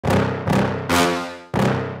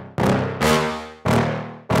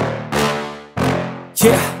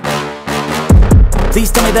Yeah. Please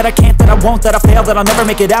tell me that I can't, that I won't, that I fail, that I'll never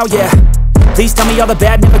make it out, yeah. Please tell me all the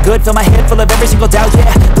bad, never good, fill my head full of every single doubt, yeah.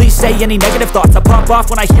 Please say any negative thoughts, I pop off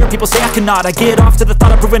when I hear people say I cannot. I get off to the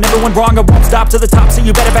thought of proving everyone wrong, I won't stop to the top, so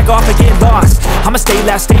you better back off and get lost. I'ma stay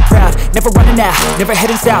loud, stay proud, never running out, never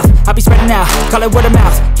heading south. I'll be spreading out, call it word of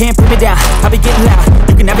mouth, can't put me down, I'll be getting loud.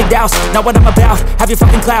 You can have your doubts, not what I'm about, have your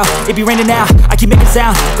fucking clout. It be raining now, I keep making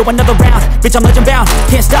sound, go another round, bitch I'm legend bound,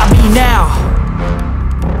 can't stop me now.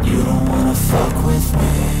 You don't wanna fuck with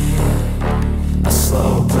me, a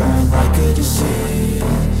slow burn like a disease.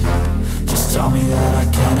 Just tell me that I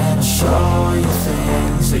can and I'll show you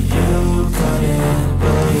things that you couldn't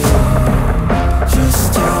believe.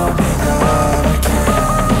 Just tell me that I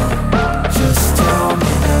can. Just tell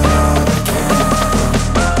me that I can.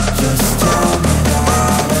 Just tell me that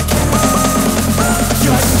I can.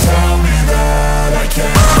 Just tell me that I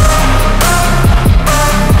can.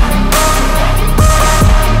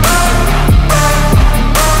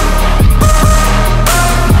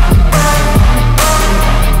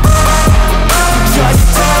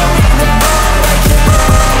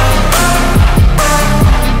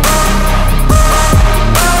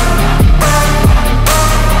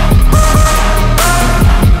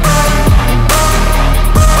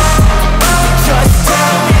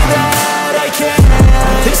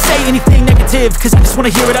 Cause I just wanna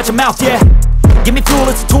hear it out your mouth, yeah. Give me fuel,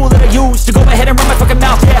 it's a tool that I use to go ahead and run my fucking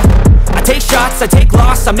mouth, yeah. I take shots, I take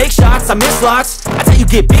loss, I make shots, I miss lots. That's how you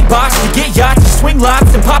get big box, you get yachts, you swing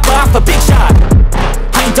lots and pop off a big shot.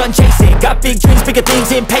 I ain't done chasing, got big dreams, bigger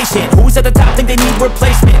things, impatient. Who's at the top think they need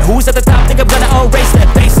replacement? Who's at the top think I'm gonna erase them?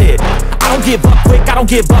 Face it, I don't give up quick, I don't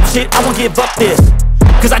give up shit, I won't give up this.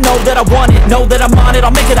 Cause I know that I want it, know that I'm on it,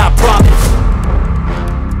 I'll make it, I promise.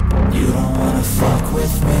 You don't wanna fuck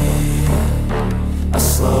with me, a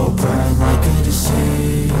slow burn like a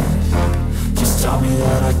disease. Just tell me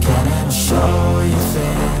that I can and I'll show you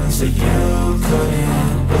things that you